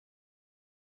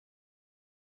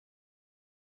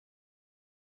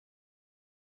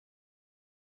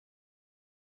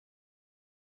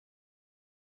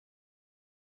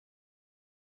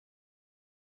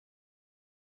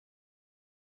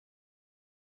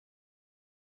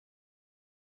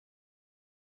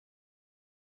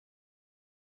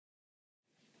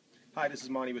Hi, this is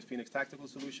Monty with Phoenix Tactical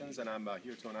Solutions, and I'm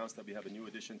here to announce that we have a new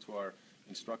addition to our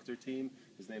instructor team.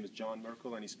 His name is JOHN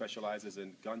MERKLE, and he specializes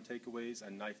in gun takeaways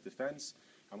and knife defense.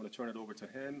 I'm going to turn it over to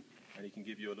him, and he can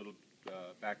give you a little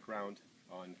background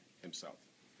on himself.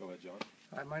 Go ahead, John.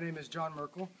 Hi, my name is JOHN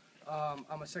MERKLE.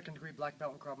 I'm a second-degree black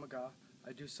belt in Krav Maga.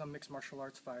 I do some mixed martial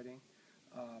arts fighting.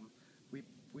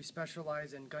 We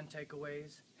specialize in gun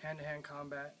takeaways, hand-to-hand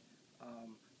combat,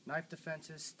 knife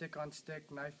defenses,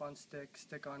 stick-on-stick, knife-on-stick,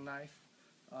 stick-on-knife,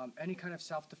 any kind of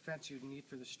self-defense you'd need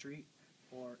for the street,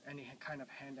 or any kind of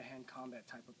hand-to-hand combat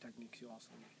type of techniques you also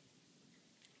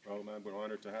need. Well, man, we're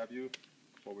honored to have you.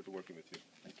 Look forward to working with you.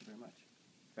 Thank you very much.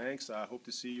 Thanks. I hope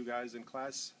to see you guys in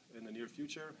class in the near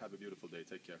future. Have a beautiful day.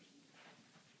 Take care.